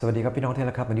สวัสดีครับพี่น้องที่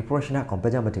รักครับวันนี้พระวจนะของพร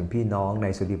ะเจ้ามาถึงพี่น้องใน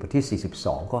สดุดีบทที่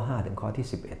42ข้อ5ถึงข้อที่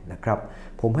11นะครับ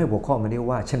ผมให้หัวข้อมาเรียก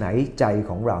ว่าฉะไหนใจ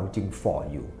ของเราจึงฝ่อ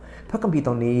อยู่พระคัมภีร์ต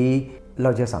รงนี้เร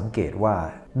าจะสังเกตว่า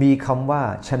มีคำว่า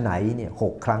ฉะไหนเนี่ย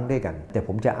6ครั้งด้วยกันแต่ผ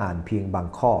มจะอ่านเพียงบาง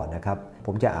ข้อนะครับผ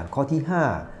มจะอ่านข้อที่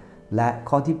5และ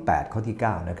ข้อที่8ข้อที่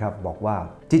9นะครับบอกว่า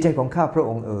จิตใจของข้าพระอ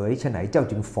งค์เอ๋ยฉะไหนเจ้า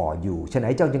จึงฝ่ออยู่ฉะไหน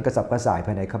เจ้าจึงกระสับกระส่ายภ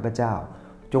ายในข้าพเจ้า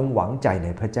จงหวังใจใน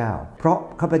พระเจ้าเพราะ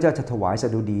ข้าพเจ้าจะถวายส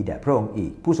ดุดีแด่พระองค์อี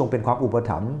กผู้ทรงเป็นความอุป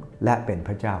ถัมภ์และเป็นพ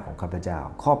ระเจ้าของข้าพเจ้า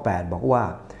ข้อ8บอกว่า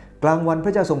กลางวันพร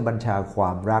ะเจ้าทรงบัญชาคว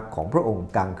ามรักของพระองค์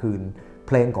กลางคืนเ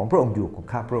พลงของพระองค์อยู่ของ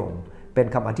ข้าพระองค์เป็น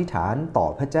คำอธิษฐานต่อ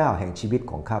พระเจ้าแห่งชีวิต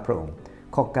ของข้าพระองค์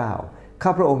ข้อ9ข้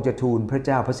าพระองค์จะทูลพระเ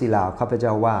จ้าพระศิลาข้าพเจ้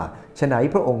าว่าฉะไหน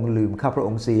พระองค์ลืมข้าพระอ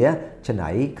งค์เสียฉะไหน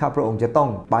ข้าพระองค์จะต้อง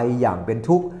ไปอย่างเป็น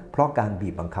ทุกข์เพราะการบี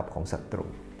บบังคับของศัตรู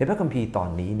ในพระคัมภีร์ตอน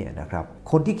นี้เนี่ยนะครับ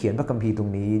คนที่เขียนพระคัมภีร์ตร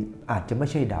งนี้อาจจะไม่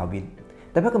ใช่ดาวิด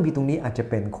แต่พระคัมภีร์ตรงนี้อาจจะ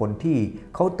เป็นคนที่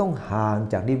เขาต้องห่าง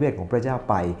จากนิเวศของพระเจ้า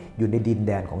ไปอยู่ในดินแ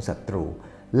ดนของศัตรู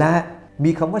และ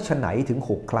มีคำว่าฉะไหนถึง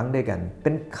6ครั้งด้วยกันเ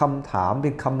ป็นคำถามเป็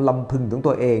นคำลำพึงของ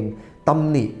ตัวเองตำ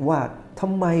หนิว่าท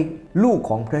ำไมลูก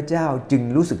ของพระเจ้าจึง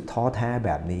รู้สึกท้อแท้แ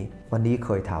บบนี้วันนี้เค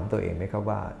ยถามตัวเองไหมครับ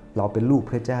ว่าเราเป็นลูก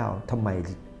พระเจ้าทำไม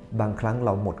บางครั้งเร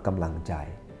าหมดกำลังใจ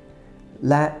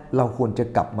และเราควรจะ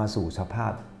กลับมาสู่สภา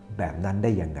พแบบนั้นไ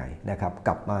ด้ยังไงนะครับก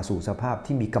ลับมาสู่สภาพ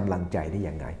ที่มีกำลังใจได้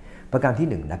ยังไงประการที่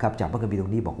1นะครับจากพระคัมภีร์ตร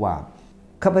งนี้บอกว่า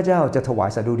ข้าพเจ้าจะถวาย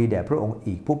สดุดีแด่พระองค์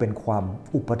อีกผู้เป็นความ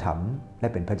อุปถัมภ์และ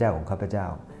เป็นพระเจ้าของข้าพเจ้า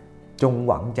จง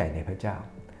หวังใจในพระเจ้า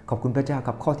ขอบคุณพระเจ้าค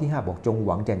รับข้อที่5บอกจงห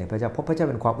วังใจในพระเจ้าเพราะพระเจ้า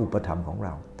เป็นความอุปถัมภ์ของเร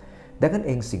าดังนั้นเ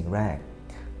องสิ่งแรก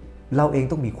เราเอง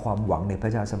ต้องมีความหวังในพร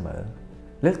ะเจ้าเสมอ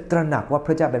และตระหนักว่าพ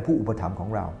ระเจ้าเป็นผู้อุปถัมภ์ของ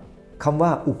เราคำว่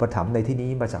าอุปถัมภ์ในที่นี้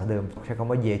ภาษาเดิมใช้คำ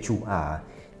ว่าเยชูอา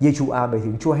หมาย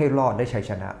ถึงช่วยให้รอดได้ชัย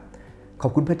ชนะขอ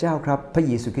บคุณพระเจ้าครับพระ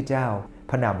เยซูคริสต์เจ้า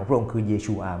พระนามของพระองค์คือเย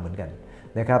ชูอาเหมือนกัน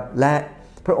นะครับและ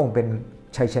พระองค์เป็น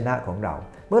ชัยชนะของเรา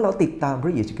เมื่อเราติดตามพร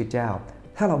ะเยซูคริสต์เจ้า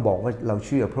ถ้าเราบอกว่าเราเ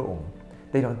ชื่อพระองค์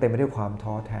ได้เต็มไปด้วยความ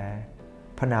ท้อแท้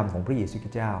พระนามของพระเยซูคริ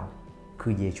สต์เจ้าคื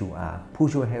อเยชูอาผู้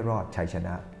ช่วยให้รอดชัยชน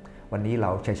ะวันนี้เรา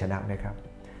ชัยชนะไหมครับ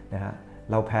นะฮะ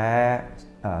เราแพ้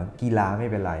กีฬาไม่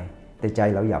เป็นไรแต่ใจ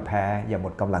เราอย่าแพ้อย่าหม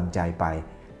ดกำลังใจไป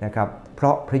นะครับเพร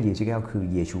าะพระเยซูคริสต์คือ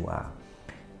เยชูอา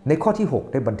ในข้อที่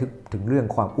6ได้บันทึกถึงเรื่อง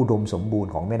ความอุดมสมบูร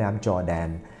ณ์ของแม่น้ำจอร์แดน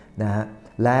นะฮะ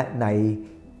และ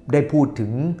ได้พูดถึ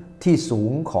งที่สู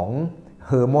งของเ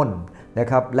ฮอร์มอนนะ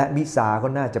ครับและมิซาก็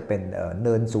น่าจะเป็นเ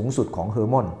นินสูงสุดของเฮอ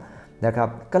ร์มอนนะครับ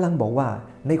กำลังบอกว่า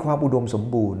ในความอุดมสม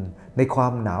บูรณ์ในควา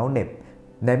มหนาวเหน็บ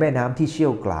ในแม่น้ำที่เชี่ย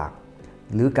วกราก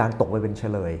หรือการตกไปเป็นเฉ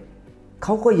ลยเข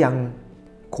าก็ยัง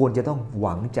ควรจะต้องห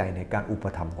วังใจในการอุป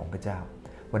ถัมภ์ของพระเจ้า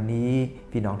วันนี้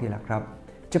พี่น้องที่รักครับ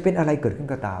จะเป็นอะไรเกิดขึ้น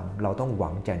ก็ตามเราต้องหวั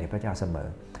งใจในพระเจ้าเสมอ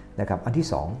นะครับอันที่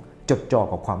2จดจ่อ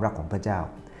กับความรักของพระเจ้า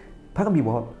พระคัมภีร์บ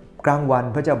อกว่ากลางวัน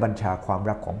พระเจ้าบัญชาความ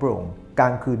รักของพระองค์กลา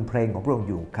งคืนเพลงของพระองค์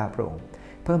อยู่ข้าพระองค์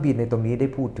พระคัมภีร์ในตรงนี้ได้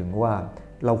พูดถึงว่า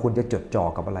เราควรจะจดจ่อ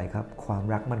กับอะไรครับความ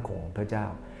รักมั่นคงของพระเจ้า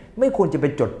ไม่ควรจะไป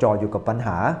จดจ่ออยู่กับปัญห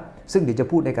าซึ่งเดี๋ยวจะ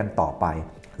พูดในกันต่อไป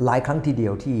หลายครั้งทีเดี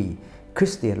ยวที่คริ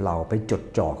สเตียนเราไปจด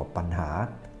จ่อกับปัญหา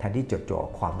แทนที่จดจ่อ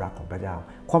ความรักของพระเจ้า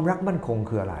ความรักมั่นคง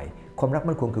คืออะไรความรัก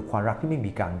มั่นคงคือความรักที่ไม่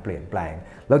มีการเปลี่ยนแปลง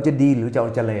เราจะดีหรือเร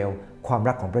าจะเลวความ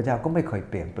รักของพระเจ้าก็ไม่เคย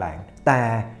เปลี่ยนแปลงแต่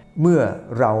เมื่อ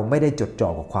เราไม่ได้จดจ่อ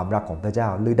กับความรักของพระเจ้า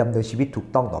หรือดำเนินชีวิตถูก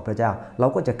ต้องต่อพระเจ้าเรา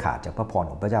ก็จะขาดจากพระพร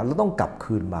ของพระเจ้าเราต้องกลับ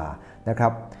คืนมานะครั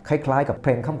บคล้ายๆกับเพ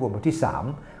ลงข้ามควรบทที่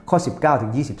3ข้อ19ถึ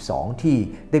ง22ที่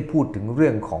ได้พูดถึงเรื่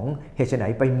องของเหตุไฉน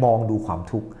ไปมองดูความ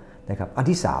ทุกข์นะครับอัน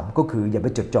ที่3ก็คืออย่าไป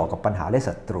จดจ่อกับปัญหาและ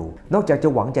ศัตรูนอกจากจะ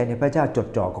หวังใจในพระเจ้าจด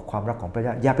จ่อกับความรักของพระเจ้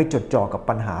าอย่าไปจดจ่อกับ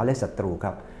ปัญหาและศัตรูค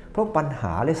รับเพราะปัญห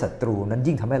าและศัตรูนั้น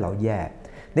ยิ่งทำให้เราแย่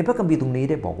ในพระคัมภีร์ตรงนี้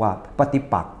ได้บอกว่าปฏิ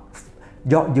ปักษ์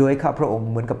เยาะเย้ยข้าพระองค์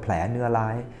เหมือนกับแผลเนื้อร้า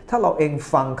ยถ้าเราเอง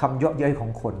ฟังคำเยาะเย้ยของ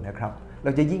คนนะครับเร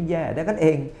าจะยิ่งแย่ดังนั้นเอ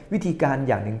งวิธีการ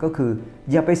อย่างหนึ่งก็คือ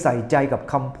อย่าไปใส่ใจกับ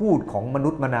คำพูดของมนุ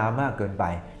ษย์มนามากเกินไป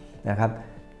นะครับ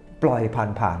ปล่อย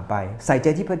ผ่านไปใส่ใจ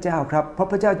ที่พระเจ้าครับเพราะ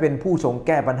พระเจ้าจะเป็นผู้ทรงแ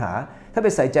ก้ปัญหาถ้าไป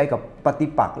ใส่ใจกับปฏิ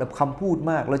ปักษ์และคำพูด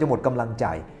มากเราจะหมดกำลังใจ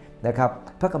นะครับ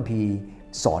พระคัมภีร์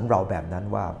สอนเราแบบนั้น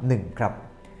ว่า1ครับ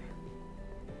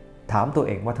ถามตัวเ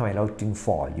องว่าทำไมเราจึง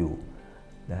ฝ่ออยู่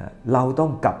นะเราต้อ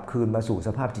งกลับคืนมาสู่ส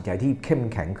ภาพจิตใจที่เข้ม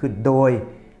แข็งขึ้นโดย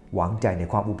หวังใจใน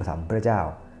ความอุปถัมภ์พระเจ้า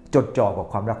จดจ่อกับ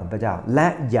ความรักของพระเจ้าและ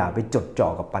อย่าไปจดจ่อ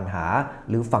กับปัญหา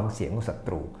หรือฟังเสียงของศัต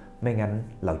รูไม่งั้น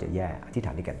เราจะแย่อธิษฐ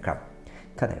านด้วยกันครับ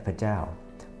ข้าแต่พระเจ้า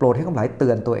โปรดให้ข้าพเจ้าเตื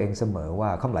อนตัวเองเสมอว่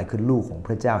าข้าพเจ้าคือลูกของพ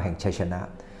ระเจ้าแห่งชัยชนะ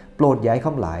โปรดอย่าให้ข้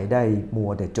าพเจ้าได้มั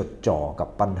วแต่จดจ่อกับ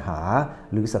ปัญหา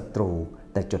หรือศัตรู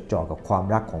แต่จดจ่อกับความ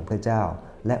รักของพระเจ้า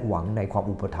และหวังในความ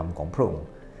อุปถัมภ์ของพระองค์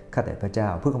ข้าแต่พระเจ้า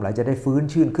เพื่อข้าพเจ้าจะได้ฟื้น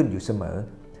ชื่นขึ้นอยู่เสมอ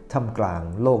ท่ามกลาง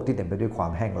โลกที่เต็มไปด้วยควา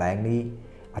มแห้งแล้งนี้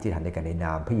อธิษฐานในน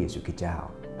ามพระเยซูคริสต์เจ้า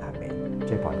อาเมน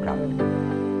ช่วยพรครับ